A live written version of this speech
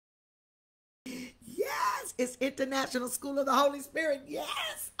Yes, it's International School of the Holy Spirit.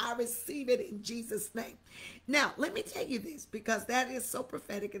 Yes, I receive it in Jesus' name. Now, let me tell you this, because that is so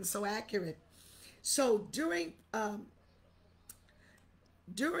prophetic and so accurate. So during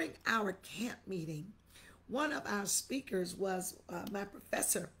our camp meeting, one of our speakers was my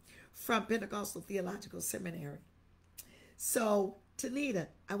professor from Pentecostal Theological Seminary. So, Tanita,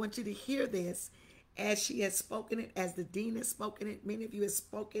 I want you to hear this as she has spoken it, as the dean has spoken it. Many of you have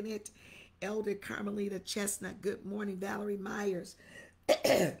spoken it. Elder Carmelita Chestnut, good morning. Valerie Myers.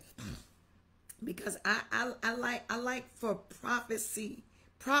 Because I like for prophecy,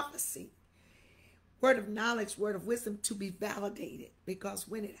 word of knowledge, word of wisdom to be validated. Because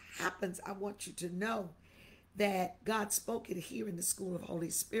when it happens, I want you to know that God spoke it here in the School of Holy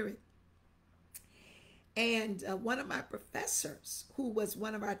Spirit. And one of my professors, who was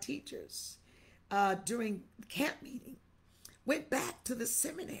one of our teachers during camp meeting, went back to the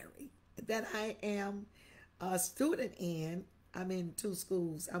seminary that I am a student in. I'm in 2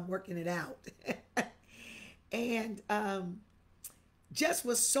 schools. I'm working it out. And just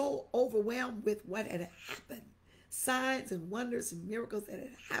was so overwhelmed with what had happened. Signs and wonders and miracles that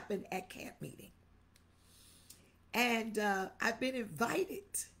had happened at camp meeting. And I've been invited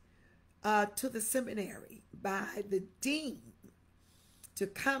to the seminary by the dean to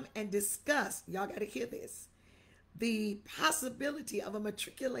come and discuss, y'all got to hear this, the possibility of a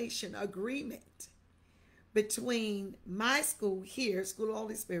matriculation agreement between my school here, School of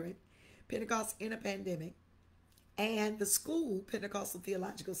Holy Spirit, PentecostInAPandemic, and the school, Pentecostal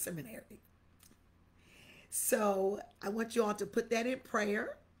Theological Seminary. So I want you all to put that in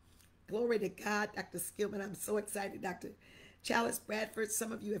prayer. Glory to God, Dr. Skillman. I'm so excited, Dr. Chalice Bradford.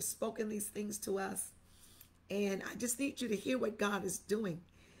 Some of you have spoken these things to us. And I just need you to hear what God is doing.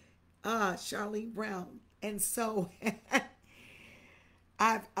 Charlene Brown. And so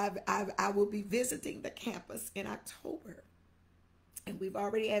I will be visiting the campus in October. And we've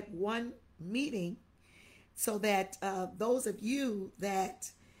already had one meeting, so that those of you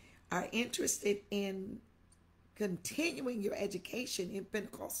that are interested in continuing your education in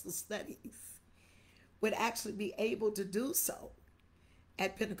Pentecostal studies would actually be able to do so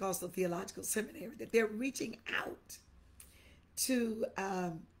at Pentecostal Theological Seminary, that they're reaching out to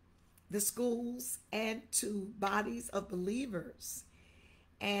the schools and to bodies of believers.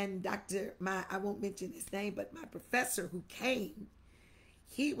 And I won't mention his name, but my professor who came,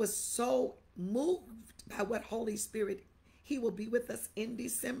 he was so moved by what Holy Spirit, he will be with us in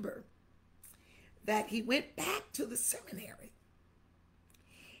December, that he went back to the seminary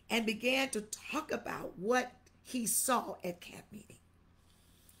and began to talk about what he saw at camp meeting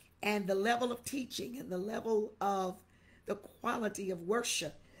and the level of teaching and the level of the quality of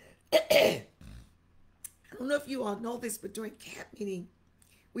worship. I don't know if you all know this, but during camp meeting,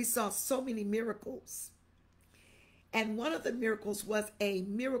 we saw so many miracles. And one of the miracles was a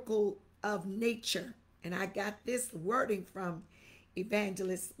miracle of nature. And I got this wording from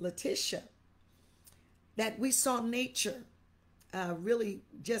Evangelist Letitia, that we saw nature really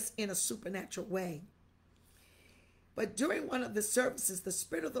just in a supernatural way. But during one of the services, the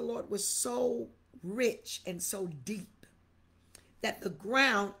Spirit of the Lord was so rich and so deep that the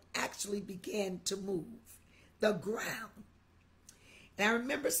ground actually began to move. The ground. And I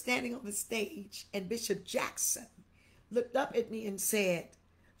remember standing on the stage, and Bishop Jackson looked up at me and said,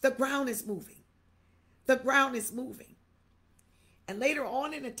 "The ground is moving. The ground is moving." And later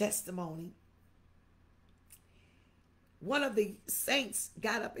on in the testimony, one of the saints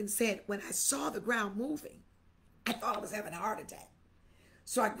got up and said, "When I saw the ground moving, I thought I was having a heart attack.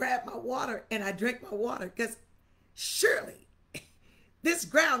 So I grabbed my water and I drank my water, because surely this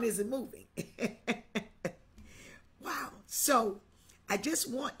ground isn't moving." Wow. So I just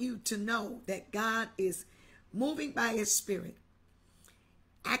want you to know that God is moving by his Spirit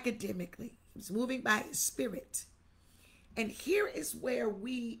academically. He's moving by his Spirit. And here is where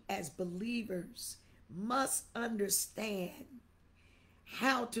we as believers must understand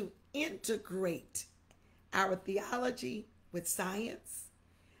how to integrate our theology with science,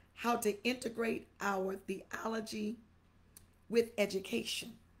 how to integrate our theology with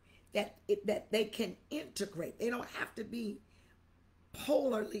education, that they can integrate. They don't have to be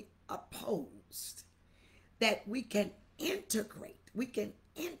polarly opposed, that we can integrate. We can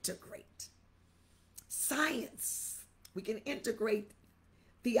integrate science. We can integrate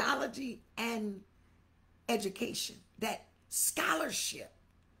theology and education. That scholarship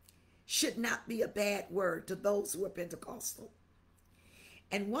should not be a bad word to those who are Pentecostal.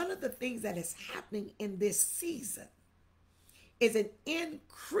 And one of the things that is happening in this season is an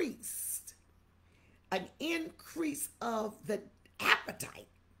increase of the appetite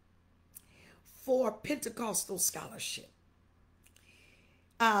for Pentecostal scholarship.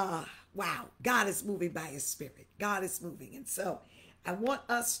 Wow, God is moving by his Spirit. God is moving. And so I want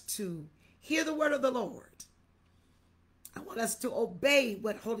us to hear the word of the Lord. I want us to obey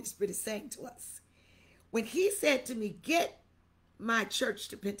what Holy Spirit is saying to us. When he said to me, get my church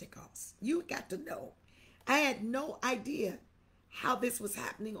to Pentecost, you got to know, I had no idea how this was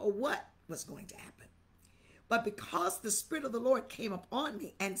happening or what was going to happen. But because the Spirit of the Lord came upon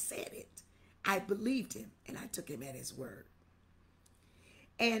me and said it, I believed him and I took him at his word.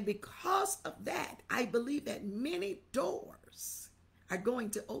 And because of that, I believe that many doors are going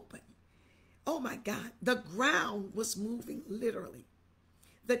to open. Oh my God, the ground was moving literally.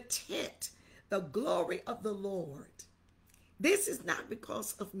 The tent, the glory of the Lord. This is not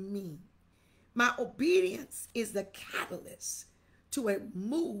because of me. My obedience is the catalyst to a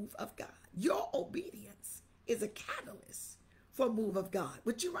move of God. Your obedience is a catalyst for a move of God.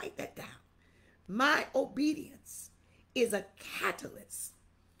 Would you write that down? My obedience is a catalyst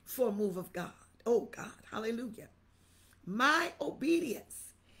for a move of God. Oh God, hallelujah. My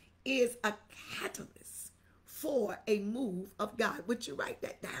obedience is a catalyst for a move of God. Would you write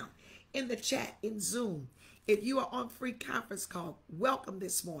that down in the chat, in Zoom? If you are on free conference call, welcome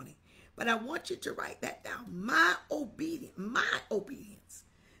this morning. But I want you to write that down. My obedience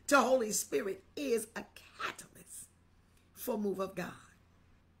to Holy Spirit is a catalyst for a move of God.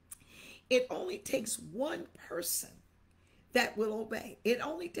 It only takes one person that will obey. It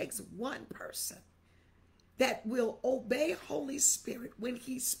only takes one person that will obey Holy Spirit when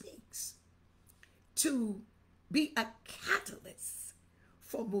he speaks to be a catalyst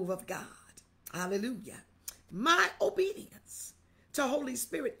for a move of God. Hallelujah. My obedience to Holy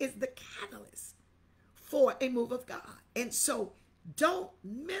Spirit is the catalyst for a move of God. And so don't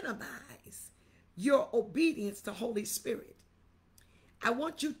minimize your obedience to Holy Spirit. I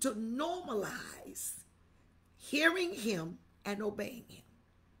want you to normalize hearing him and obeying him.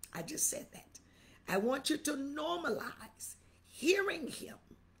 I just said that. I want you to normalize hearing him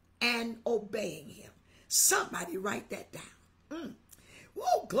and obeying him. Somebody write that down.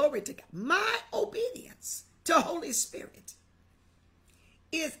 Whoa, glory to God. My obedience to Holy Spirit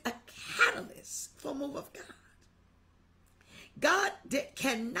is a catalyst for a move of God. God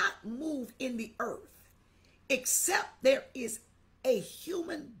cannot move in the earth except there is a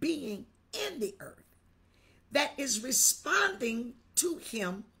human being in the earth that is responding to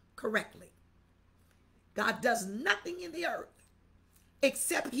him correctly. God does nothing in the earth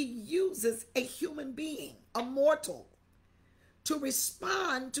except he uses a human being, a mortal, to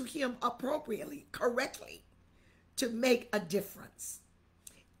respond to him appropriately, correctly, to make a difference.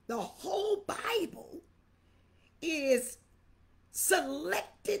 The whole Bible is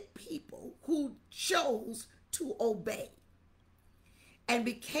selected people who chose to obey and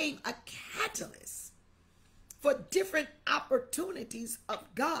became a catalyst for different opportunities of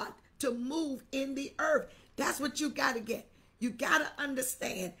God to move in the earth. That's what you got to get. You got to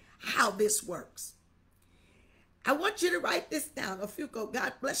understand how this works. I want you to write this down. Ofuko,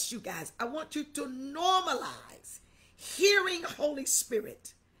 God bless you guys. I want you to normalize hearing Holy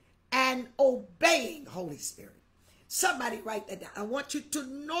Spirit and obeying Holy Spirit. Somebody write that down. I want you to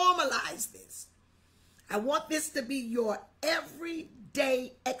normalize this. I want this to be your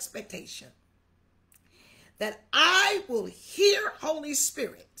everyday expectation. That I will hear Holy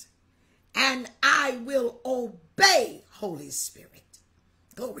Spirit and I will obey Holy Spirit.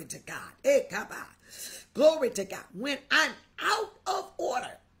 Glory to God. Glory to God. When I'm out of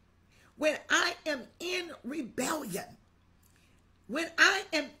order, when I am in rebellion, when I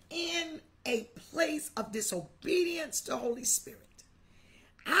am in a place of disobedience to Holy Spirit,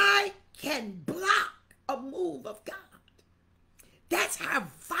 I can block a move of God. That's how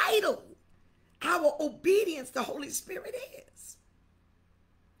vital our obedience to Holy Spirit is.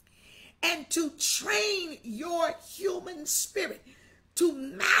 And to train your human spirit to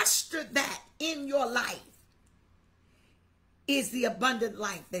master that in your life is the abundant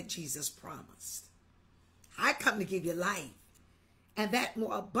life that Jesus promised. I come to give you life, and that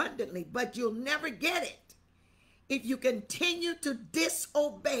more abundantly, but you'll never get it if you continue to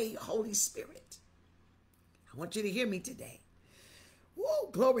disobey Holy Spirit. I want you to hear me today. Woo,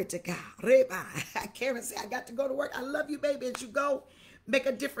 glory to God. Karen said, I got to go to work. I love you, baby. As you go, make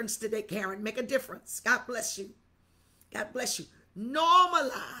a difference today, Karen. Make a difference. God bless you. God bless you.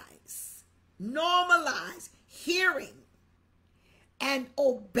 Normalize hearing and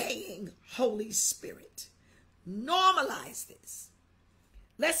obeying Holy Spirit. Normalize this.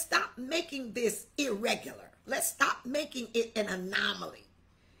 Let's stop making this irregular. Let's stop making it an anomaly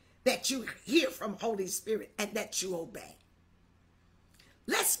that you hear from Holy Spirit and that you obey.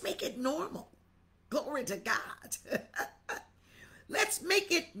 Let's make it normal. Glory to God. Let's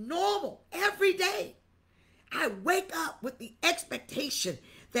make it normal every day. I wake up with the expectation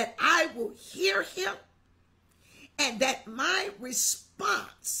that I will hear him and that my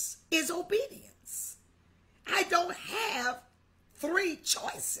response is obedience. I don't have 3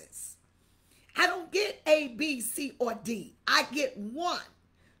 choices. I don't get A, B, C, or D. I get 1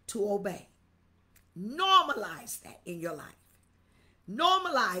 to obey. Normalize that in your life.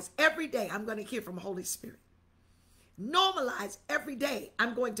 Normalize every day I'm going to hear from Holy Spirit. Normalize every day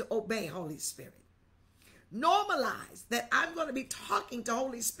I'm going to obey Holy Spirit. Normalize that I'm going to be talking to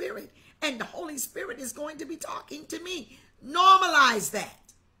Holy Spirit and the Holy Spirit is going to be talking to me. Normalize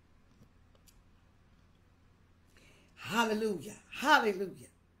that. Hallelujah. Hallelujah.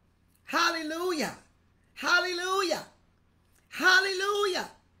 Hallelujah. Hallelujah. Hallelujah.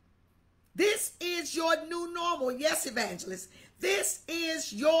 This is your new normal. Yes, evangelist. This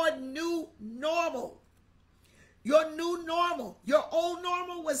is your new normal. Your new normal. Your old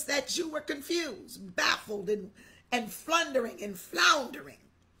normal was that you were confused, baffled, and floundering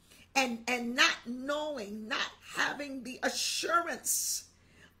and not knowing, not having the assurance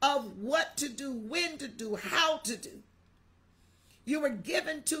of what to do, when to do, how to do. You were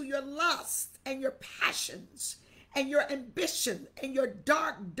given to your lust and your passions and your ambition and your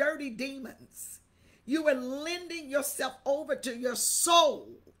dark, dirty demons. You were lending yourself over to your soul,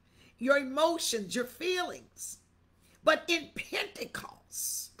 your emotions, your feelings. But in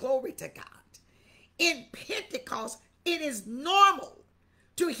Pentecost, glory to God, in Pentecost, it is normal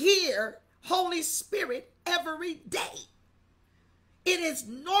to hear Holy Spirit every day. It is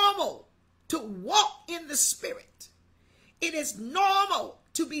normal to walk in the Spirit. It is normal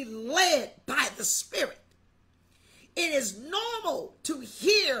to be led by the Spirit. It is normal to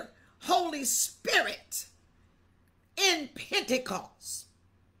hear Holy Spirit in Pentecost.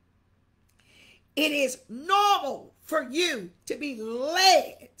 It is normal for you to be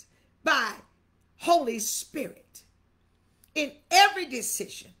led by Holy Spirit in every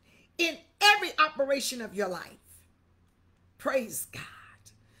decision, in every operation of your life. Praise God.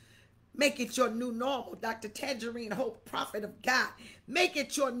 Make it your new normal, Dr. Tangerine Hope, prophet of God. Make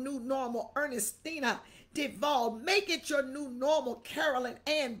it your new normal, Ernestina DeVaughn. Make it your new normal, Carolyn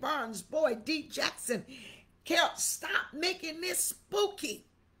Ann Barnes, Boyd D. Jackson. Carol, stop making this spooky.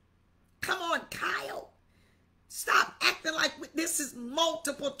 Come on, Kyle. Stop acting like this is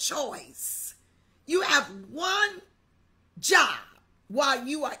multiple choice. You have one job while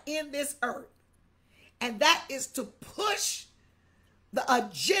you are in this earth, and that is to push the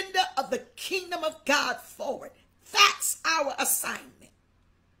agenda of the kingdom of God forward. That's our assignment.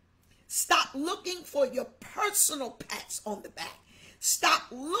 Stop looking for your personal pats on the back. Stop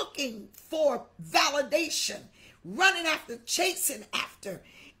looking for validation, running after, chasing after,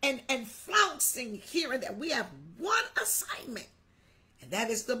 and flouncing here and there. We have one assignment, and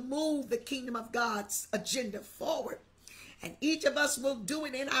that is to move the kingdom of God's agenda forward. And each of us will do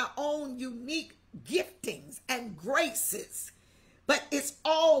it in our own unique giftings and graces. But it's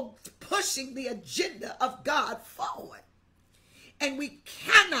all pushing the agenda of God forward. And we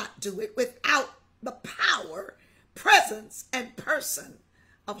cannot do it without the power, presence, and person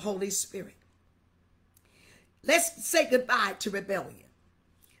of Holy Spirit. Let's say goodbye to rebellion.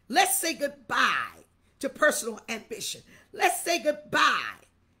 Let's say goodbye to personal ambition. Let's say goodbye.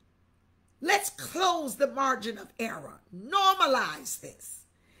 Let's close the margin of error. Normalize this.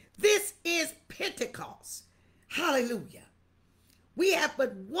 This is Pentecost. Hallelujah. We have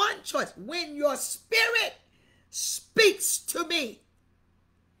but one choice. When your spirit speaks to me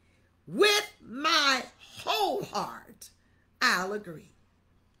with my whole heart, I'll agree.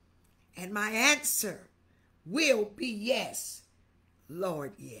 And my answer will be yes,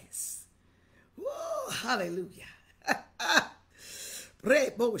 Lord, yes. Woo, hallelujah. I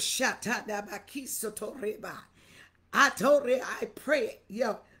pray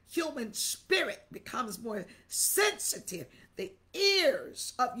your human spirit becomes more sensitive. The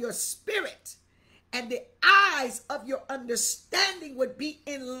ears of your spirit and the eyes of your understanding would be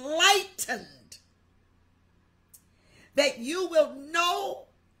enlightened, that you will know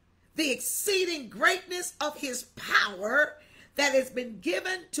the exceeding greatness of his power that has been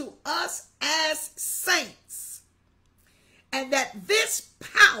given to us as saints, and that this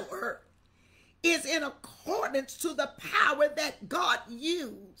power is in accordance to the power that God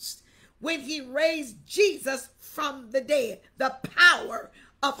used when he raised Jesus from the dead. The power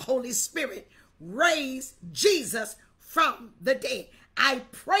of Holy Spirit raised Jesus from the dead. I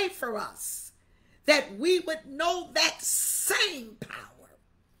pray for us that we would know that same power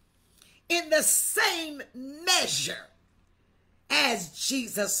in the same measure as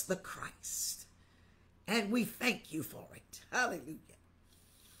Jesus the Christ. And we thank you for it. Hallelujah.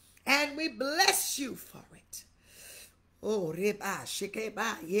 And we bless you for it. Oh, reba,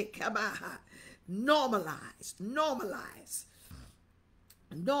 shikeba, yekabaha. Normalize, normalize.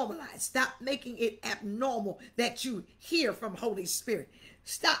 Normalize. Stop making it abnormal that you hear from Holy Spirit.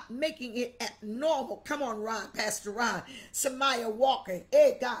 Stop making it abnormal. Come on, Ron, Pastor Ron, Samaya Walker.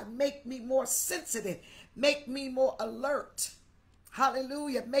 Hey, God, make me more sensitive. Make me more alert.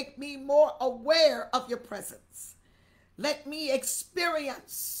 Hallelujah. Make me more aware of your presence. Let me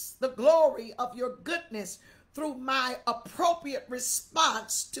experience the glory of your goodness through my appropriate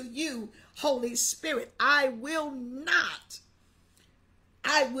response to you, Holy Spirit. I will not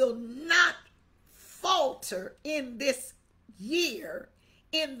falter in this year,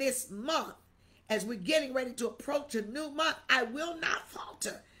 in this month. As we're getting ready to approach a new month, I will not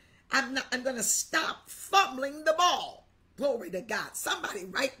falter. I'm going to stop fumbling the ball. Glory to God. Somebody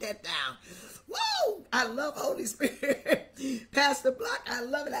write that down. Woo! I love Holy Spirit. Pastor Block, I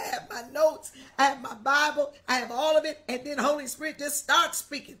love it. I have my notes. I have my Bible. I have all of it. And then Holy Spirit just starts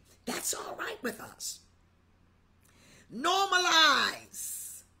speaking. That's all right with us.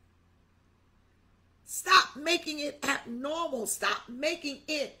 Normalize. Stop making it abnormal. Stop making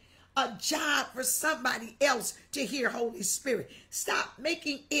it a job for somebody else to hear Holy Spirit. Stop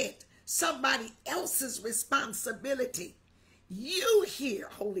making it somebody else's responsibility. You hear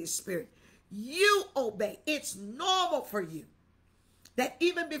Holy Spirit. You obey. It's normal for you that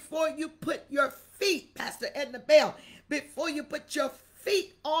even before you put your feet, Pastor Edna Bell, before you put your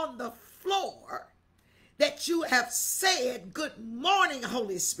feet on the floor, that you have said, good morning,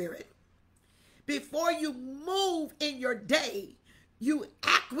 Holy Spirit. Before you move in your day, you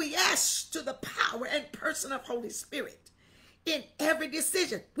acquiesce to the power and person of Holy Spirit in every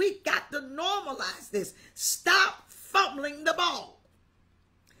decision. We got to normalize this. Stop fumbling the ball.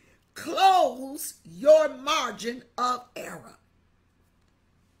 Close your margin of error.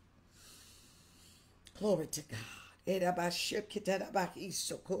 Glory to God.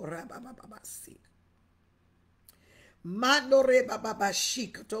 Mandore baba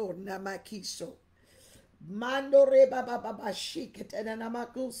shikato namakiso. Mandore baba shikata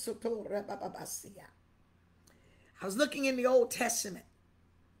namakuso to rababasia. I was looking in the Old Testament.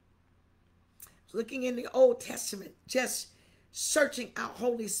 Just searching out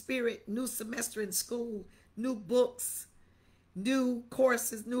Holy Spirit, new semester in school, new books, new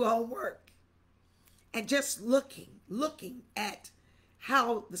courses, new homework, and just looking at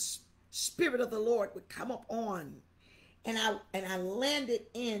how the Spirit of the Lord would come up on, and I landed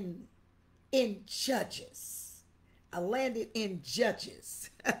in Judges.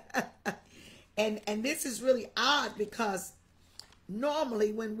 And this is really odd because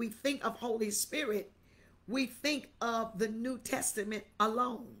normally when we think of Holy Spirit, we think of the New Testament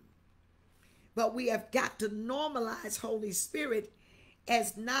alone. But we have got to normalize Holy Spirit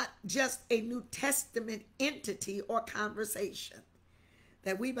as not just a New Testament entity or conversation.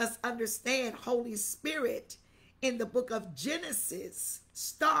 That we must understand Holy Spirit in the book of Genesis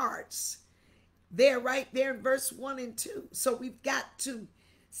starts there, right there in verse 1 and 2. So we've got to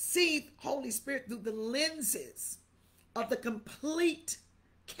see Holy Spirit through the lenses of the complete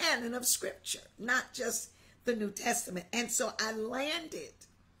canon of Scripture, not just the New Testament. And so I landed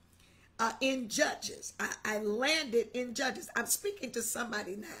in Judges. I landed in Judges. I'm speaking to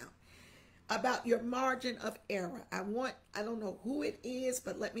somebody now about your margin of error. I don't know who it is,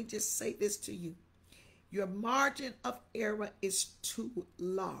 but let me just say this to you. Your margin of error is too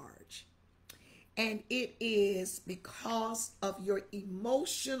large. And it is because of your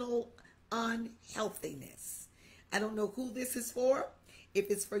emotional unhealthiness. I don't know who this is for. If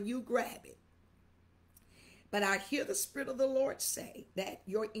it's for you, grab it. But I hear the Spirit of the Lord say that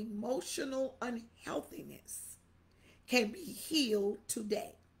your emotional unhealthiness can be healed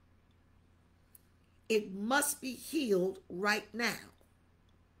today. It must be healed right now,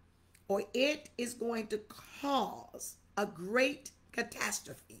 or it is going to cause a great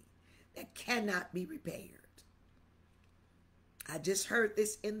catastrophe that cannot be repaired. I just heard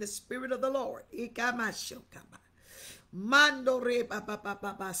this in the Spirit of the Lord.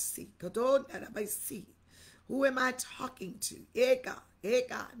 Who am I talking to?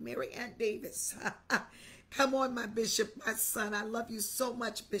 God, Mary Ann Davis. Come on, my bishop, my son. I love you so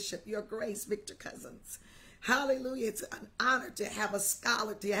much, Bishop. Your grace, Victor Cousins. Hallelujah. It's an honor to have a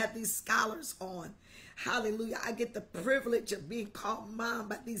scholar, to have these scholars on. Hallelujah. I get the privilege of being called mom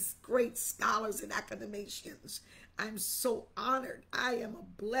by these great scholars and academicians. I'm so honored. I am a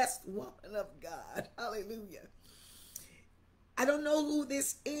blessed woman of God. Hallelujah. I don't know who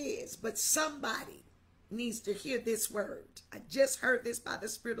this is, but somebody needs to hear this word. I just heard this by the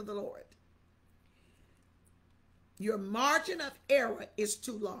Spirit of the Lord. Your margin of error is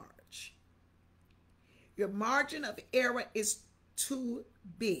too large. Your margin of error is too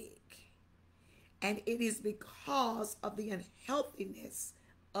big. And it is because of the unhealthiness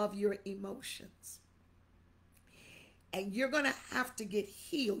of your emotions. And you're going to have to get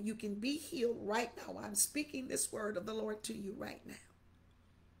healed. You can be healed right now. I'm speaking this word of the Lord to you right now.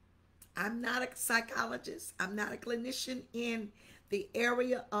 I'm not a psychologist. I'm not a clinician in the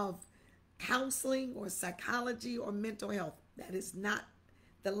area of counseling or psychology or mental health. That is not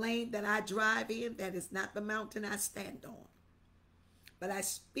the lane that I drive in. That is not the mountain I stand on. But I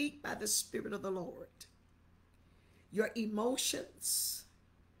speak by the Spirit of the Lord. Your emotions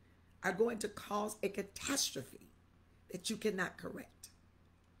are going to cause a catastrophe that you cannot correct.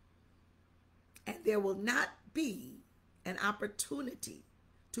 And there will not be an opportunity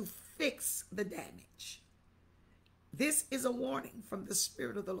to fix the damage. This is a warning from the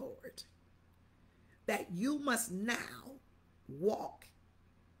Spirit of the Lord that you must now walk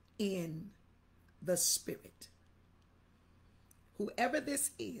in the Spirit. Whoever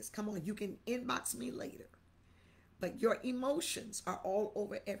this is, come on, you can inbox me later. But your emotions are all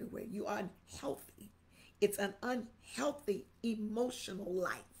over everywhere. You are unhealthy. It's an unhealthy emotional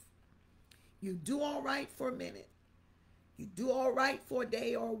life. You do all right for a minute. You do all right for a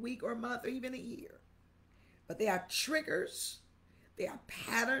day or a week or a month or even a year. But there are triggers, there are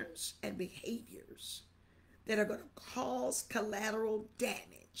patterns and behaviors that are going to cause collateral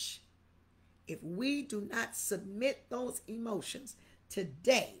damage if we do not submit those emotions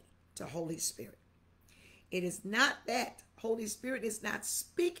today to Holy Spirit. It is not that Holy Spirit is not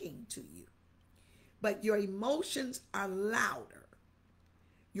speaking to you, but your emotions are louder.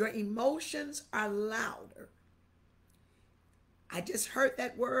 Your emotions are louder. I just heard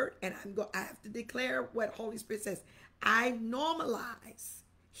that word, and I have to declare what Holy Spirit says. I normalize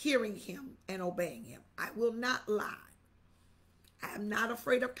hearing him and obeying him. I will not lie. I am not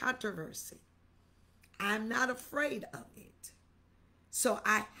afraid of controversy. I'm not afraid of it. So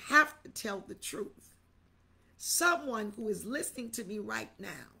I have to tell the truth. Someone who is listening to me right now,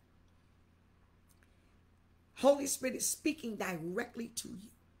 Holy Spirit is speaking directly to you,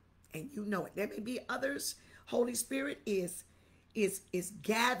 and you know it. There may be others. Holy Spirit is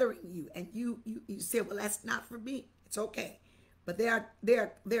gathering you, and you say, well, that's not for me. It's okay. But there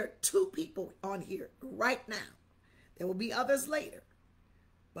are two people on here right now. There will be others later.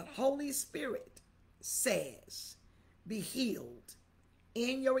 But Holy Spirit says, be healed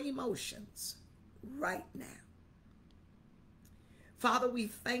in your emotions right now. Father, we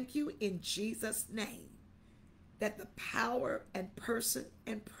thank you in Jesus' name that the power and person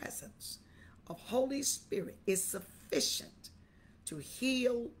and presence of Holy Spirit is sufficient to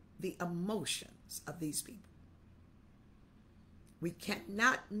heal the emotions of these people. We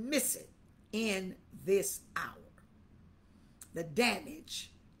cannot miss it in this hour. The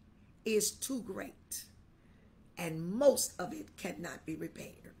damage is too great, and most of it cannot be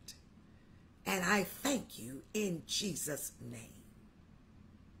repaired. And I thank you in Jesus' name.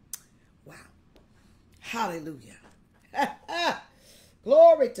 Wow. Hallelujah.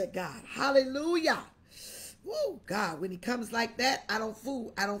 Glory to God. Hallelujah. Woo, God, when he comes like that, I don't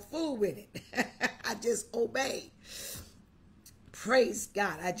fool with it. I just obey. Praise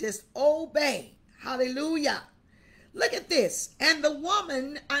God. I just obey. Hallelujah. Look at this. And the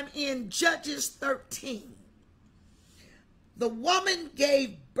woman, I'm in Judges 13. The woman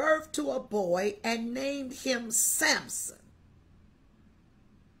gave birth to a boy and named him Samson.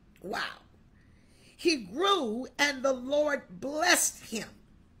 Wow. He grew and the Lord blessed him.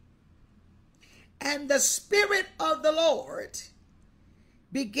 And the Spirit of the Lord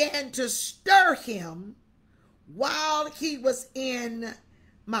began to stir him while he was in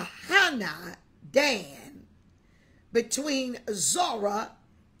Mahanaim, between Zorah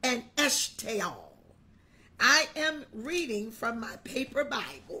and Eshtaol. I am reading from my paper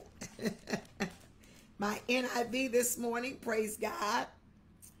Bible, my NIV this morning, praise God.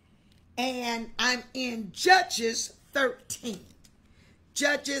 And I'm in Judges 13.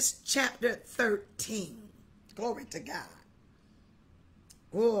 Judges chapter 13. Glory to God.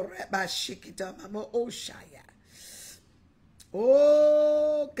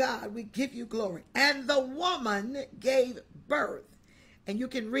 Oh God, we give you glory. And the woman gave birth. And you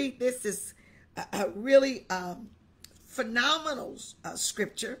can read this as a really phenomenal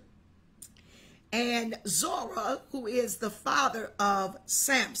scripture. And Zorah, who is the father of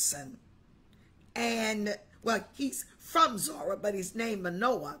Samson, and well, he's from Zorah, but he's named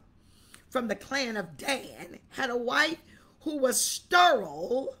Manoah, from the clan of Dan, had a wife who was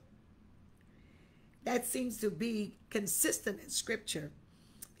sterile. That seems to be consistent in scripture.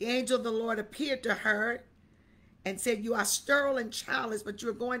 The angel of the Lord appeared to her and said, you are sterile and childless, but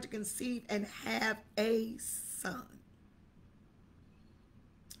you're going to conceive and have a son.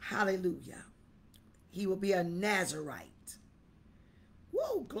 Hallelujah. He will be a Nazarite.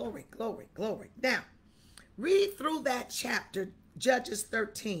 Whoa, glory, glory, glory. Now, read through that chapter, Judges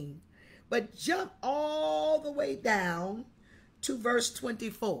 13, but jump all the way down to verse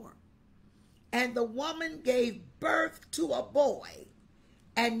 24. And the woman gave birth to a boy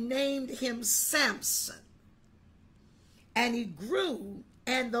and named him Samson. And he grew,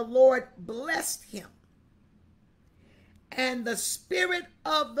 and the Lord blessed him. And the Spirit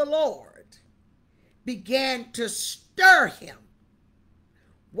of the Lord began to stir him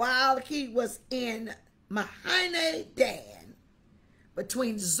while he was in Mahane Dan,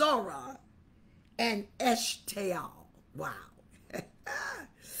 between Zorah and Eshtaol. Wow.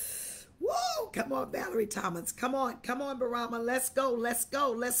 Whoa, come on, Valerie Thomas. Come on, Barama. Let's go, let's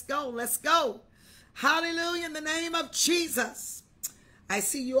go, let's go, let's go. Hallelujah, in the name of Jesus. I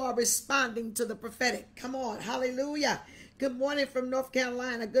see you are responding to the prophetic. Come on, hallelujah. Good morning from North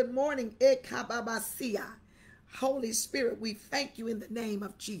Carolina. Good morning, Ekababasia. Holy Spirit, we thank you in the name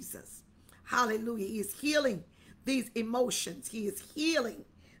of Jesus. Hallelujah. He is healing these emotions. He is healing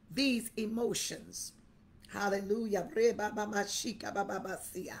these emotions. Hallelujah.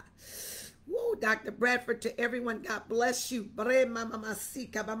 Woo, Dr. Bradford, to everyone, God bless you.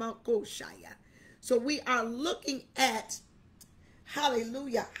 So we are looking at,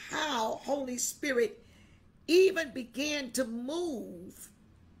 hallelujah, how Holy Spirit even began to move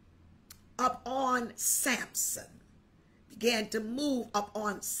up on Samson. Began to move up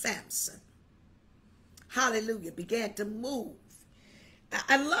on Samson. Hallelujah. Began to move.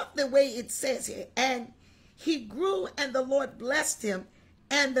 I love the way it says here. And he grew, and the Lord blessed him,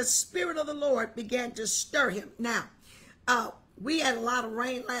 and the Spirit of the Lord began to stir him. Now, we had a lot of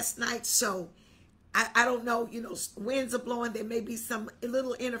rain last night, so I don't know, winds are blowing. There may be some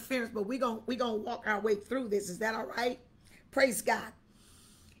little interference, but we're gonna walk our way through this. Is that all right? Praise God.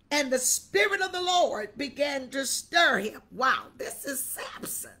 And the Spirit of the Lord began to stir him. Wow, this is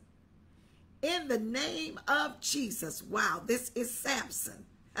Samson. In the name of Jesus. Wow, this is Samson.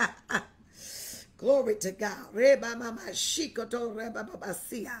 Glory to God. Reba mama shikoto reba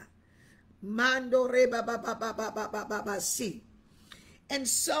babasia. Mando reba bababababababasi. And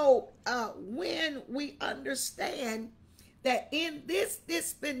so when we understand that in this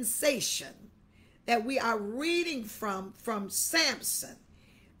dispensation that we are reading from Samson,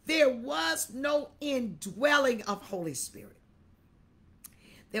 there was no indwelling of Holy Spirit.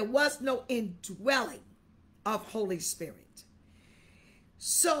 There was no indwelling of Holy Spirit.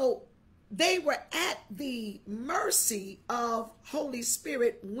 So they were at the mercy of Holy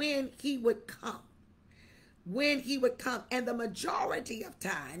Spirit when he would come. When he would come. And the majority of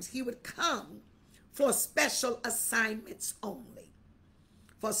times he would come for special assignments only.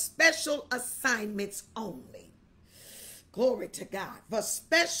 For special assignments only. Glory to God. For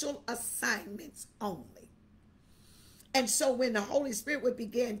special assignments only. And so when the Holy Spirit would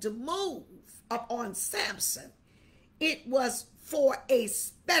begin to move upon Samson, it was for a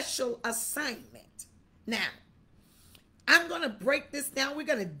special assignment. Now, I'm going to break this down. We're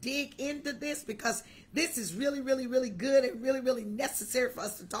going to dig into this because this is really, really, really good and really, really necessary for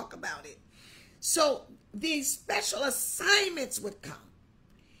us to talk about it. So these special assignments would come.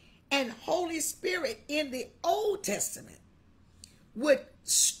 And Holy Spirit in the Old Testament would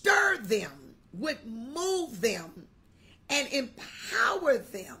stir them, would move them, and empower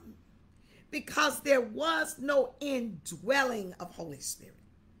them because there was no indwelling of Holy Spirit.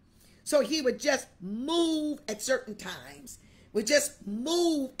 So he would just move at certain times, would just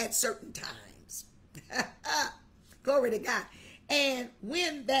move at certain times. Glory to God. And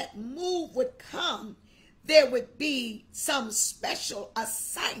when that move would come, there would be some special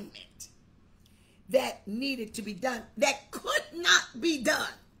assignment that needed to be done that could not be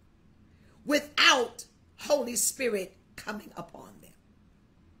done without Holy Spirit coming upon them.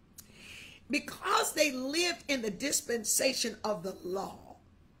 Because they lived in the dispensation of the law,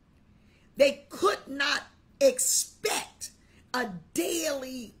 they could not expect a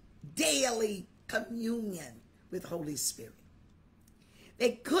daily communion with Holy Spirit.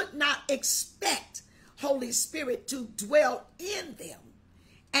 They could not expect Holy Spirit to dwell in them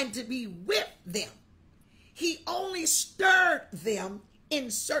and to be with them. He only stirred them in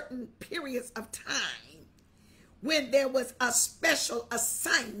certain periods of time when there was a special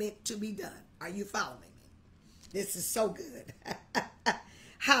assignment to be done. Are you following me? This is so good.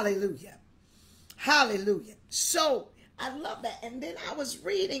 Hallelujah. Hallelujah. So I love that. And then I was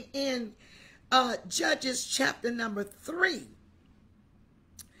reading in Judges chapter number 3.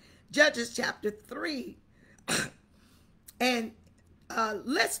 Judges chapter 3, And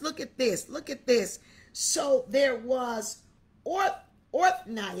let's look at this. Look at this. So there was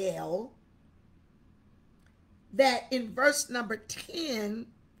Othniel, that in verse number 10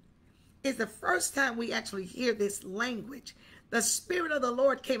 is the first time we actually hear this language. The Spirit of the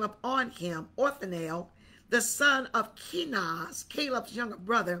Lord came upon him, Othniel, the son of Kenaz, Caleb's younger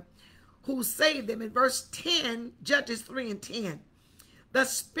brother, who saved him. In verse 10, Judges 3 and 10, the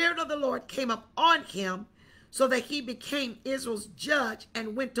Spirit of the Lord came upon him so that he became Israel's judge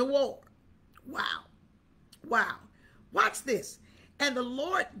and went to war. Wow. Wow. Watch this. And the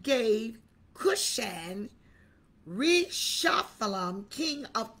Lord gave Cushan Reshaphalim, king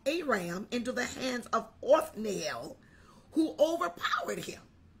of Aram, into the hands of Othniel, who overpowered him.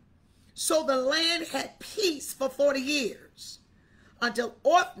 So the land had peace for 40 years, until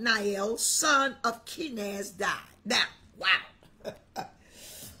Othniel, son of Kenaz, died. Now, wow.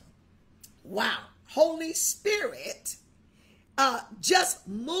 Wow. Holy Spirit just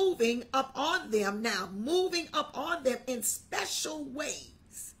moving up on them now, moving up on them in special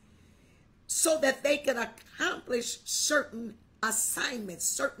ways so that they could accomplish certain assignments,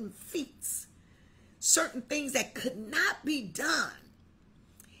 certain feats, certain things that could not be done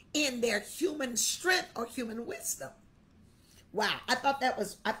in their human strength or human wisdom. Wow, I thought that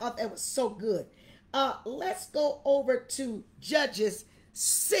was so good. Let's go over to Judges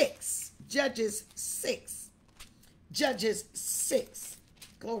 6. Judges 6. Judges 6.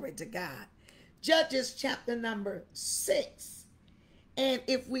 Glory to God. Judges chapter number 6. And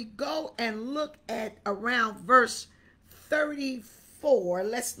if we go and look at around verse 34,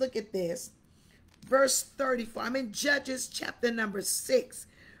 let's look at this. Verse 34. I'm in Judges chapter number 6,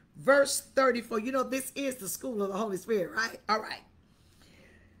 verse 34. You know, this is the school of the Holy Spirit, right? All right.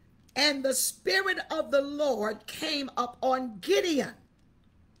 And the Spirit of the Lord came up on Gideon,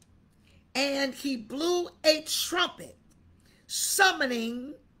 and he blew a trumpet,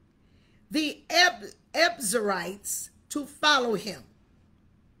 summoning the Ebzerites to follow him.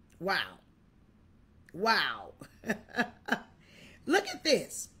 Wow. Wow. Look at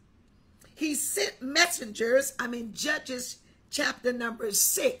this. He sent messengers. I'm in Judges chapter number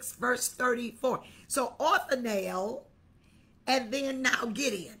 6, verse 34. So Othniel, and then now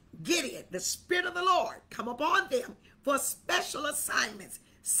Gideon. Gideon, the Spirit of the Lord come upon them for special assignments.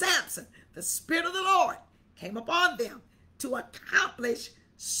 Samson, the Spirit of the Lord came upon them to accomplish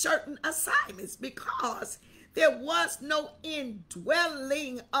certain assignments because there was no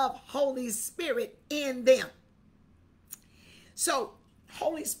indwelling of Holy Spirit in them. So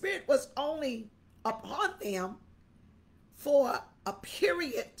Holy Spirit was only upon them for a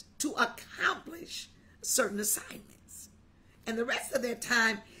period to accomplish certain assignments. And the rest of their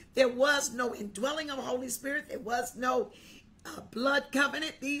time, there was no indwelling of Holy Spirit. There was no blood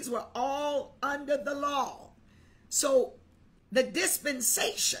covenant. These were all under the law. So the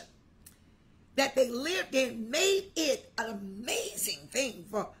dispensation that they lived in made it an amazing thing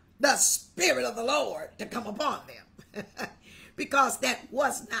for the Spirit of the Lord to come upon them because that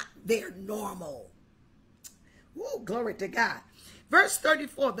was not their normal. Woo, glory to God. Verse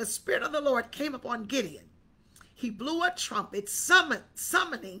 34, the Spirit of the Lord came upon Gideon. He blew a trumpet,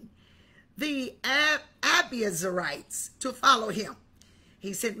 summoning the Abiezerites to follow him.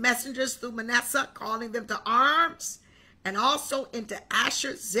 He sent messengers through Manasseh, calling them to arms, and also into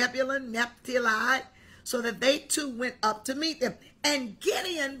Asher, Zebulun, Naphtali, so that they too went up to meet them. And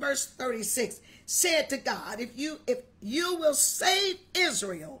Gideon, verse 36, said to God, if you will save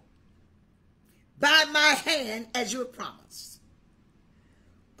Israel by my hand as you have promised.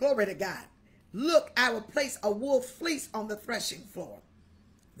 Glory to God. Look, I will place a wool fleece on the threshing floor.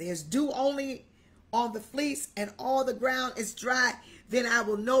 There's dew only on the fleece, and all the ground is dry. Then I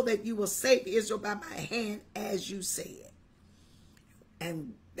will know that you will save Israel by my hand as you said.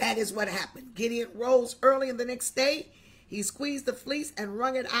 And that is what happened. Gideon rose early in the next day. He squeezed the fleece and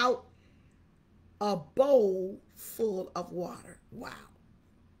wrung it out a bowl full of water. Wow.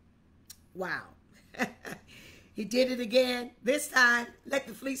 Wow. He did it again. This time, let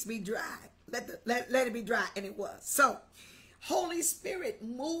the fleece be dry. Let it be dry. And it was. So, Holy Spirit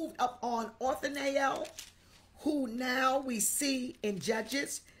moved upon Othniel, who now we see in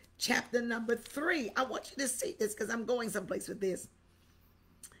Judges chapter number 3. I want you to see this because I'm going someplace with this.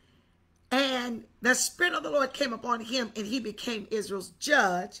 And the Spirit of the Lord came upon him, and he became Israel's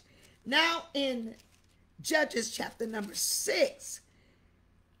judge. Now in Judges chapter number 6,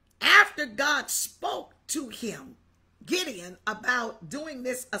 after God spoke to him, Gideon, about doing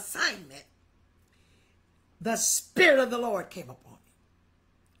this assignment, the Spirit of the Lord came upon him.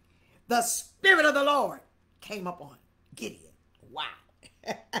 The Spirit of the Lord came upon Gideon. Wow.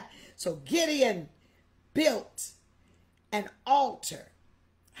 So Gideon built an altar.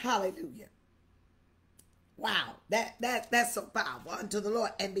 Hallelujah. Wow, that's so powerful, unto the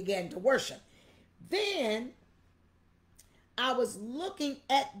Lord, and began to worship. Then I was looking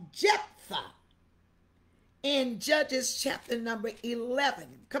at Jephthah in Judges chapter number 11.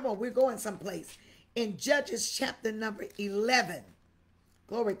 Come on, we're going someplace. In Judges chapter number 11.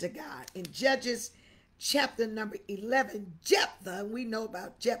 Glory to God. In Judges chapter number 11, Jephthah, we know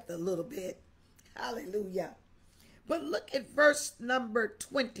about Jephthah a little bit. Hallelujah. But look at verse number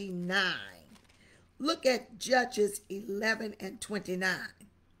 29. Look at Judges 11 and 29.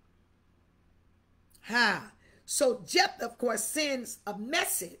 So Jephthah, of course, sends a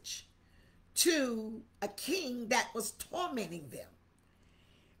message to a king that was tormenting them.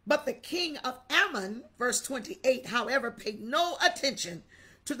 But the king of Ammon, verse 28, however, paid no attention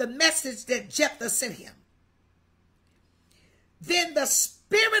to the message that Jephthah sent him. Then the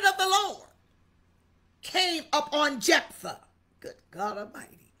Spirit of the Lord came upon Jephthah. Good God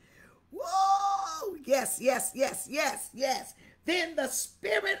Almighty. Whoa! Yes. Then the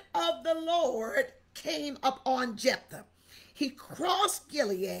Spirit of the Lord came upon Jephthah. He crossed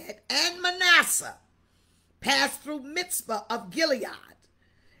Gilead and Manasseh, passed through Mizpah of Gilead,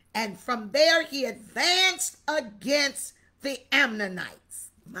 and from there he advanced against the Ammonites.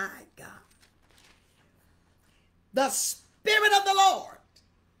 My God. The Spirit of the Lord,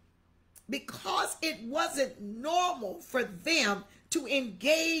 because it wasn't normal for them to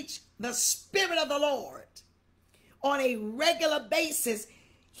engage the Spirit of the Lord on a regular basis,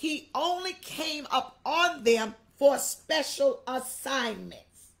 he only came up on them for special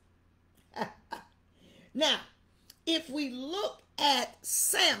assignments. Now, if we look at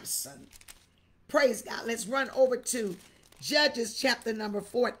Samson, praise God, let's run over to Judges chapter number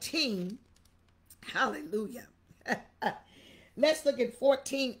 14. Hallelujah. Let's look at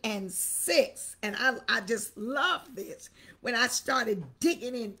 14 and 6. And I just love this. When I started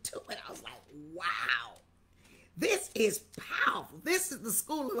digging into it, I was like, wow, this is powerful. This is the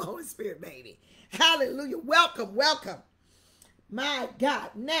school of the Holy Spirit, baby. Hallelujah. Welcome. My God.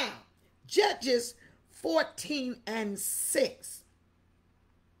 Now, Judges 14 and 6.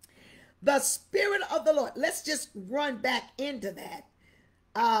 The Spirit of the Lord. Let's just run back into that.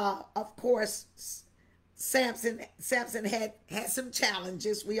 Of course, Samson had some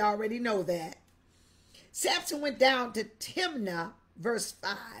challenges. We already know that. Samson went down to Timnah, verse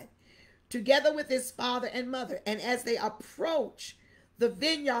 5, together with his father and mother. And as they approached the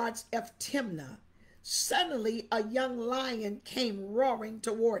vineyards of Timnah, suddenly a young lion came roaring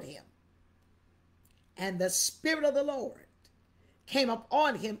toward him. And the Spirit of the Lord came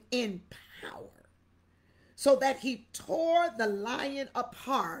upon him in power, so that he tore the lion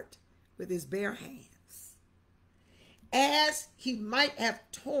apart with his bare hands, as he might have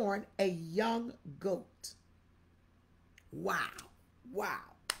torn a young goat. Wow.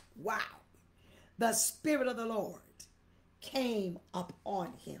 The Spirit of the Lord came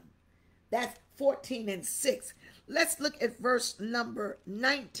upon him. That's 14 and 6. Let's look at verse number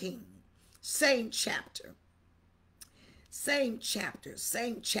 19. Same chapter.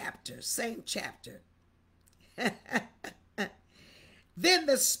 Then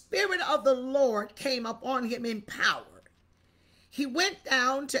the Spirit of the Lord came upon him in power. He went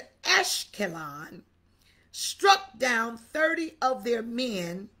down to Ashkelon, struck down 30 of their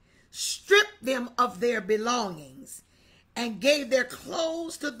men, stripped them of their belongings, and gave their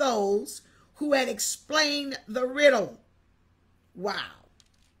clothes to those who had explained the riddle. Wow.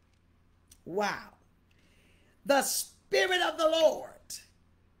 The Spirit of the Lord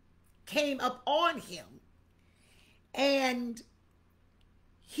came upon him, and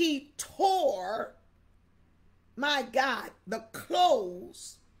he tore, my God, the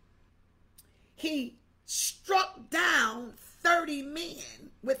clothes. He struck down 30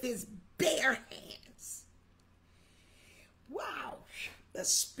 men with his bare hands. Wow. The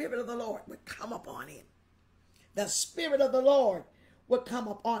Spirit of the Lord would come upon him. The Spirit of the Lord would come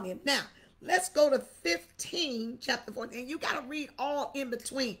upon him. Now, let's go to 15, chapter 14. You got to read all in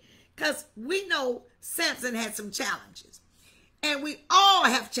between, because we know Samson had some challenges. And we all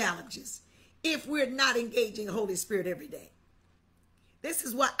have challenges if we're not engaging the Holy Spirit every day. This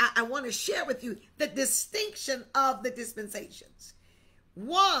is what I want to share with you, the distinction of the dispensations.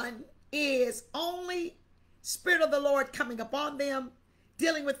 One is only Spirit of the Lord coming upon them,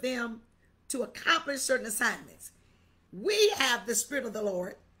 dealing with them to accomplish certain assignments. We have the Spirit of the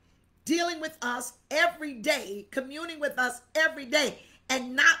Lord dealing with us every day, communing with us every day,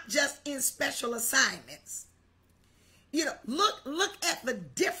 and not just in special assignments. You know, look at the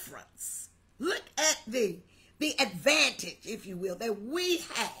difference. Look at the advantage, if you will, that we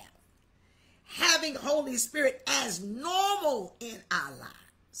have having Holy Spirit as normal in our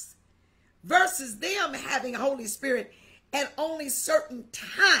lives versus them having Holy Spirit at only certain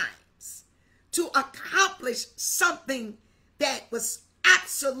times to accomplish something that was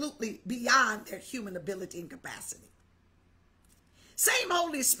absolutely beyond their human ability and capacity. Same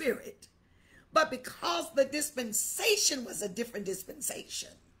Holy Spirit, but because the dispensation was a different dispensation,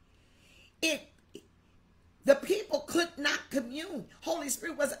 the people could not commune. Holy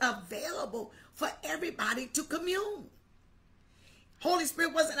Spirit wasn't available for everybody to commune. Holy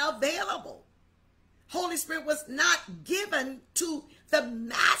Spirit wasn't available. Holy Spirit was not given to the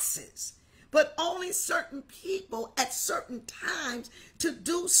masses, but only certain people at certain times to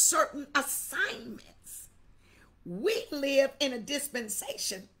do certain assignments. We live in a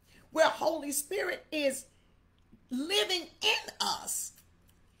dispensation where Holy Spirit is living in us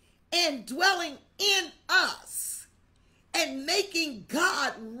and dwelling in us and making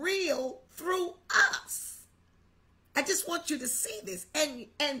God real through us. I just want you to see this.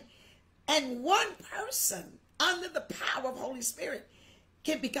 And one person under the power of Holy Spirit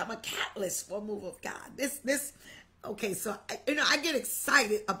can become a catalyst for a move of God. Okay, so I get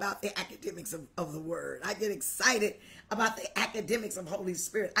excited about the academics of the word. I get excited about the academics of Holy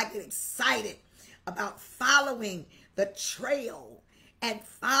Spirit. I get excited about following the trail and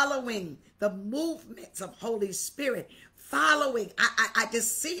following the movements of Holy Spirit. I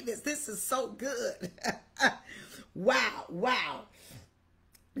just see this. This is so good. Wow.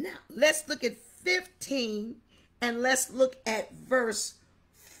 Now, let's look at 15 and let's look at verse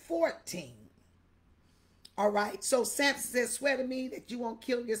 14. All right. So Samson says, swear to me that you won't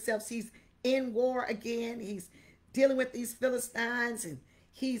kill yourselves. He's in war again. He's dealing with these Philistines and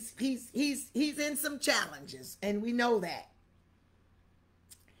he's in some challenges, and we know that.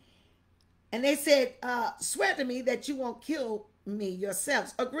 And they said, swear to me that you won't kill me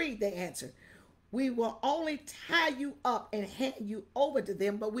yourselves. Agreed, they answered. We will only tie you up and hand you over to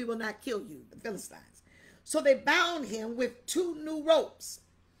them, but we will not kill you, the Philistines. So they bound him with 2 new ropes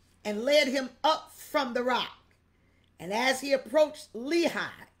and led him up from the rock. And as he approached Lehi,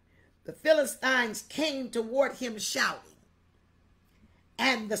 the Philistines came toward him shouting.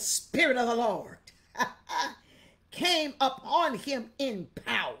 And the Spirit of the Lord came upon him in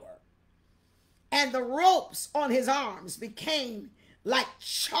power. And the ropes on his arms became like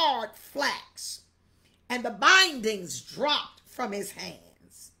charred flax, and the bindings dropped from his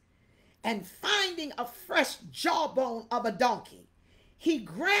hands. And finding a fresh jawbone of a donkey, he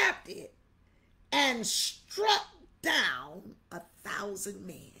grabbed it and struck down 1,000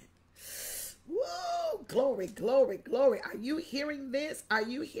 men. Whoa, glory, glory, glory. Are you hearing this? Are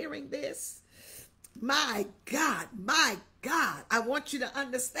you hearing this? My God, I want you to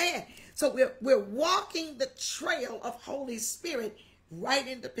understand. So we're walking the trail of Holy Spirit right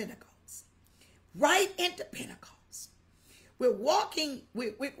into Pentecost. Right into Pentecost. We're walking,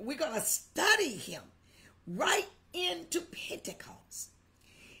 we're going to study him right into Pentecost.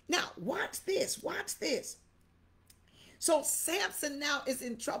 Now, watch this. So Samson now is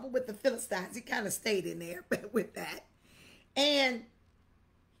in trouble with the Philistines. He kind of stayed in there with that. And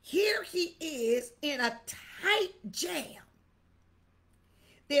here he is in a tight jam.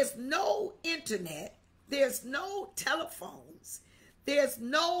 There's no internet. There's no telephones. There's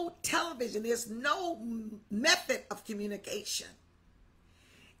no television. There's no method of communication.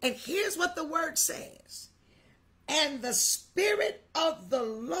 And here's what the word says. And the Spirit of the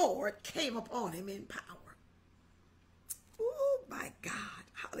Lord came upon him in power. Oh, my God.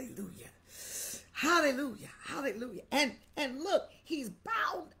 Hallelujah. Hallelujah. Hallelujah. And look, he's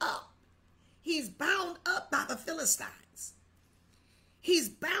bound up. He's bound up by the Philistines. He's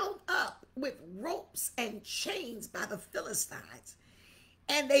bound up with ropes and chains by the Philistines.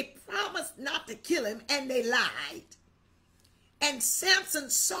 And they promised not to kill him, and they lied. And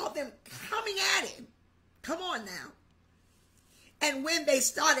Samson saw them coming at him. Come on now. And when they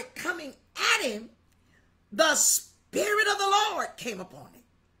started coming at him, the Spirit of the Lord came upon him.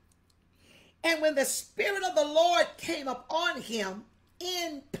 And when the Spirit of the Lord came upon him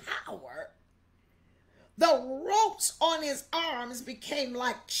in power, the ropes on his arms became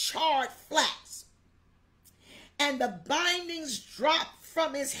like charred flax, and the bindings dropped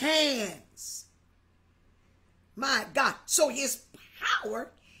from his hands. My God. So his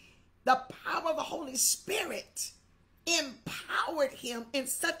power, the power of the Holy Spirit, empowered him in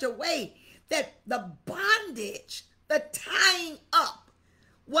such a way that the bondage, the tying up,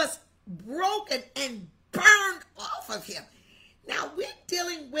 was broken and burned off of him. Now we're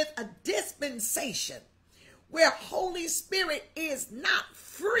dealing with a dispensation where Holy Spirit is not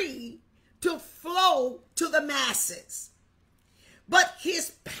free to flow to the masses, but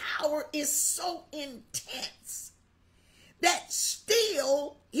his power is so intense that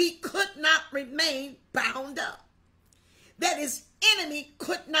still he could not remain bound up, that his enemy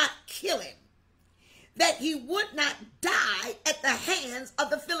could not kill him, that he would not die at the hands of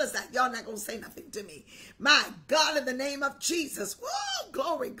the Philistines. Y'all not going to say nothing to me. My God, in the name of Jesus. Whoa,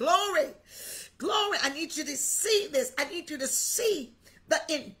 glory, glory, glory. I need you to see this. I need you to see the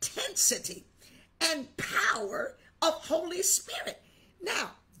intensity and power of Holy Spirit.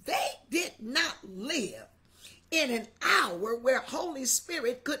 Now, they did not live in an hour where Holy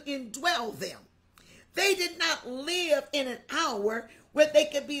Spirit could indwell them. They did not live in an hour where they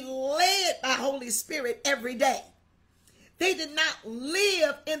could be led by Holy Spirit every day. They did not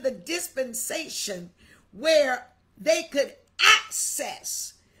live in the dispensation where they could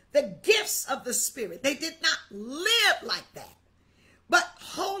access the gifts of the Spirit. They did not live like that. But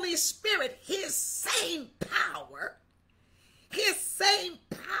Holy Spirit, his same power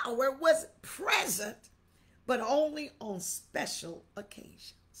was present, but only on special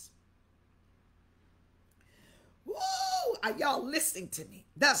occasions. Whoa, are y'all listening to me?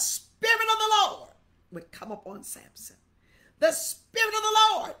 The Spirit of the Lord would come upon Samson. The Spirit of the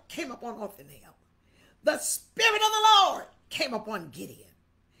Lord came upon Othniel. The Spirit of the Lord came upon Gideon.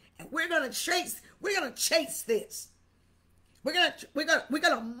 And we're going to chase this. We're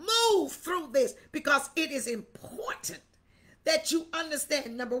gonna move through this because it is important that you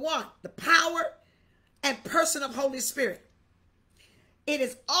understand, number one, the power and person of Holy Spirit. It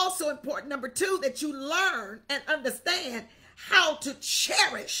is also important, number two, that you learn and understand how to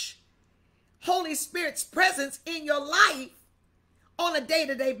cherish Holy Spirit's presence in your life on a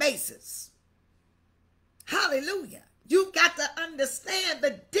day-to-day basis. Hallelujah. You've got to understand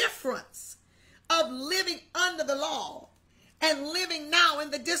the difference of living under the law and living now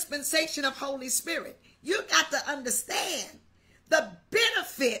in the dispensation of Holy Spirit. You got to understand the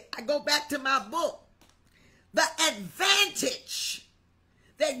benefit. I go back to my book, the advantage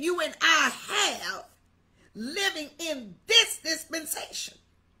that you and I have living in this dispensation.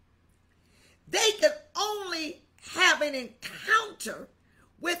 They could only have an encounter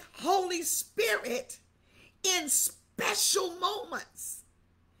with Holy Spirit in special moments.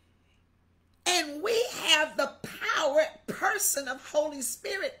 And we have the power person of Holy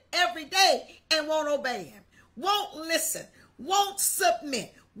Spirit every day and won't obey him, won't listen, won't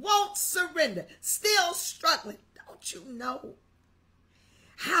submit, won't surrender, still struggling. Don't you know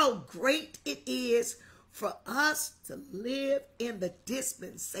how great it is for us to live in the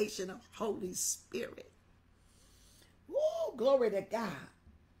dispensation of Holy Spirit? Woo, glory to God.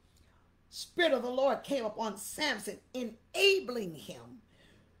 Spirit of the Lord came upon Samson, enabling him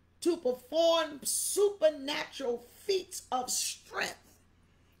to perform supernatural feats of strength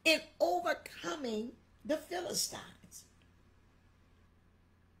in overcoming the Philistines.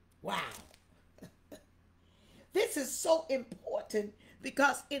 Wow. This is so important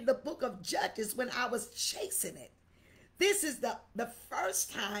because in the book of Judges, when I was chasing it, this is the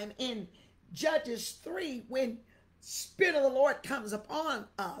first time in Judges 3 when Spirit of the Lord comes upon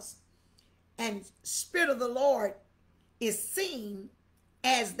us, and Spirit of the Lord is seen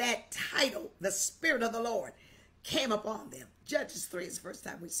as that title, the Spirit of the Lord came upon them. Judges 3 is the first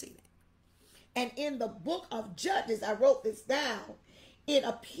time we see that. And in the book of Judges, I wrote this down, it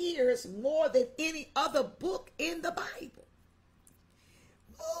appears more than any other book in the Bible.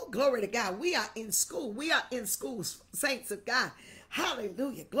 Oh, glory to God. We are in school. We are in school, saints of God.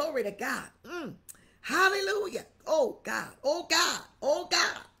 Hallelujah. Glory to God. Hallelujah. Oh, God. Oh, God. Oh,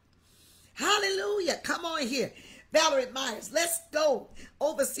 God. Hallelujah. Come on here. Valerie Myers, let's go.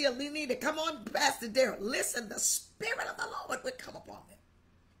 Overseer Lenita, come on, Pastor Darrell. Listen, the Spirit of the Lord would come upon them.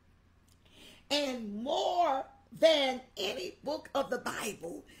 And more than any book of the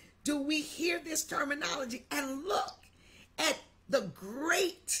Bible, do we hear this terminology and look at the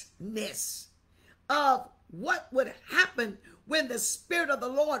greatness of what would happen when the Spirit of the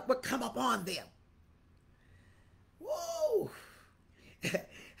Lord would come upon them. Whoa.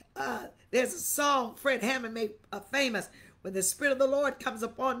 There's a song Fred Hammond made famous. When the Spirit of the Lord comes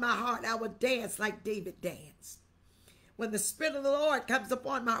upon my heart, I will dance like David danced. When the Spirit of the Lord comes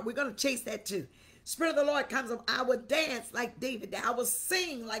upon my heart, we're going to chase that too. Spirit of the Lord comes up, I will dance like David danced. I will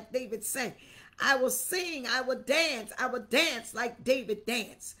sing like David sang. I will sing, I will dance like David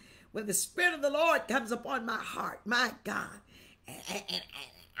danced. When the Spirit of the Lord comes upon my heart, my God. And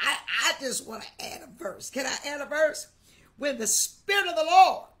I just want to add a verse. Can I add a verse? When the Spirit of the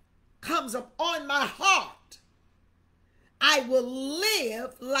Lord comes upon my heart, I will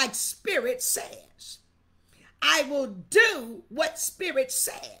live like Spirit says. I will do what Spirit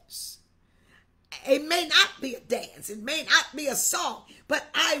says. It may not be a dance, it may not be a song, but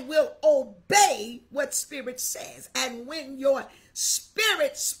I will obey what Spirit says. And when your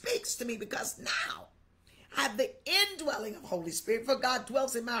spirit speaks to me, because now I have the indwelling of Holy Spirit, for God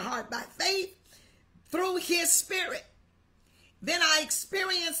dwells in my heart by faith through his Spirit. Then I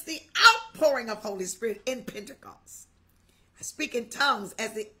experience the outpouring of Holy Spirit in Pentecost. I speak in tongues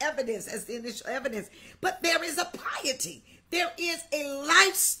as the evidence, as the initial evidence. But there is a piety. There is a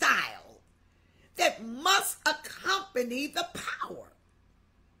lifestyle that must accompany the power.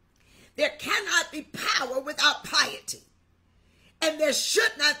 There cannot be power without piety. And there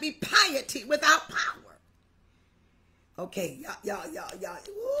should not be piety without power. Okay, y'all.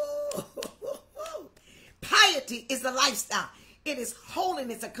 Piety is a lifestyle. It is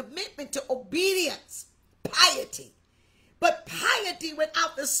holiness, a commitment to obedience. Piety. But piety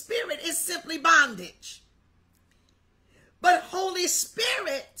without the Spirit is simply bondage. But Holy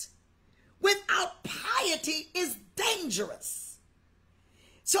Spirit without piety is dangerous.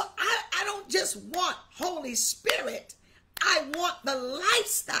 So I don't just want Holy Spirit. I want the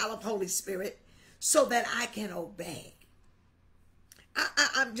lifestyle of Holy Spirit so that I can obey.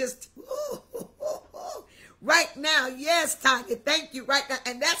 I'm just, right now, yes, Tanya, thank you, right now.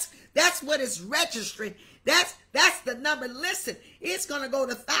 And that's what is registering. That's the number. Listen, it's going to go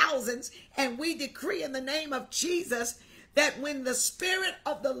to thousands, and we decree in the name of Jesus that when the Spirit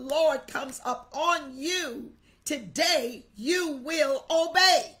of the Lord comes up on you today, you will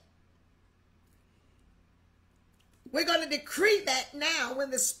obey. We're going to decree that now when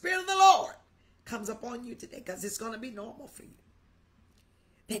the Spirit of the Lord comes up on you today, because it's going to be normal for you,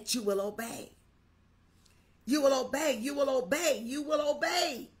 that you will obey. You will obey. You will obey. You will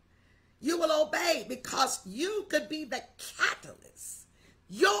obey. You will obey, because you could be the catalyst.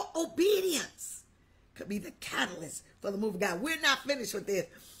 Your obedience could be the catalyst for the move of God. We're not finished with this.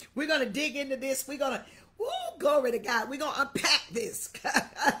 We're going to dig into this. We're going to, glory to God. We're going to unpack this.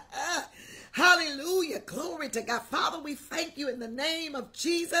 Hallelujah. Glory to God. Father, we thank you in the name of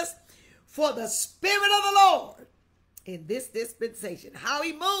Jesus for the Spirit of the Lord in this dispensation. How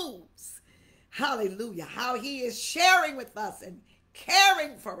he moves. Hallelujah. How he is sharing with us and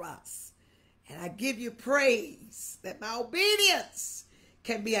caring for us. And I give you praise that my obedience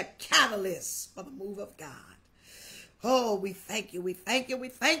can be a catalyst for the move of God. Oh, we thank you. We thank you. We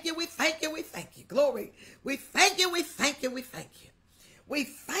thank you. We thank you. We thank you. Glory. We thank you. We thank you. We thank you. We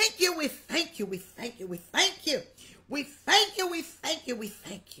thank you. We thank you. We thank you. We thank you. We thank you. We thank you. We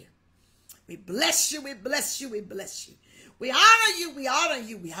thank you. We bless you. We bless you. We bless you. We honor you. We honor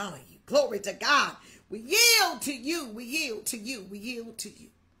you. We honor you. Glory to God. We yield to you. We yield to you. We yield to you.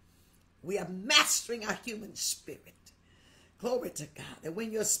 We are mastering our human spirit. Glory to God. That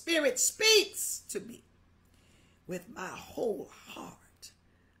when your Spirit speaks to me with my whole heart,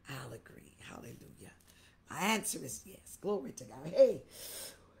 I'll agree. Hallelujah. My answer is yes. Glory to God. Hey,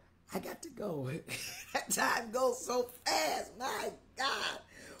 I got to go. That time goes so fast. My God.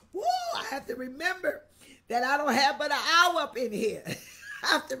 Woo, I have to remember that I don't have but an hour up in here. I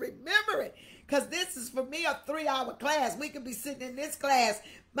have to remember it, because this is for me a 3-hour class. We could be sitting in this class,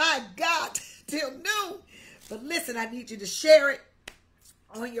 my God, till noon. But listen, I need you to share it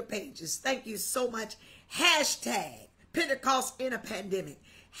on your pages. Thank you so much. Hashtag Pentecost in a Pandemic.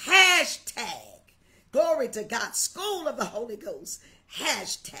 Hashtag glory to God, School of the Holy Ghost.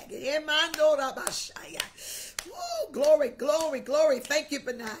 Hashtag it. Woo, glory, glory, glory. Thank you,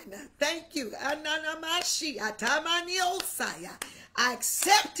 Benigna. Thank you. I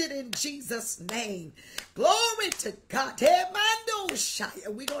accept it in Jesus' name. Glory to God.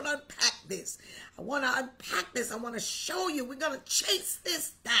 We're going to unpack this. I want to unpack this. I want to show you. We're going to chase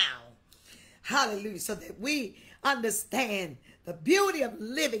this down. Hallelujah. So that we understand the beauty of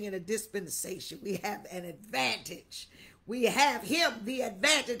living in a dispensation. We have an advantage. We have him, the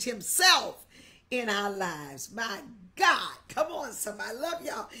advantage himself in our lives. My God. Come on, somebody. I love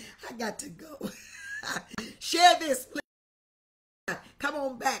y'all. I got to go. Share this, please. Come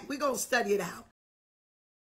on back. We're going to study it out.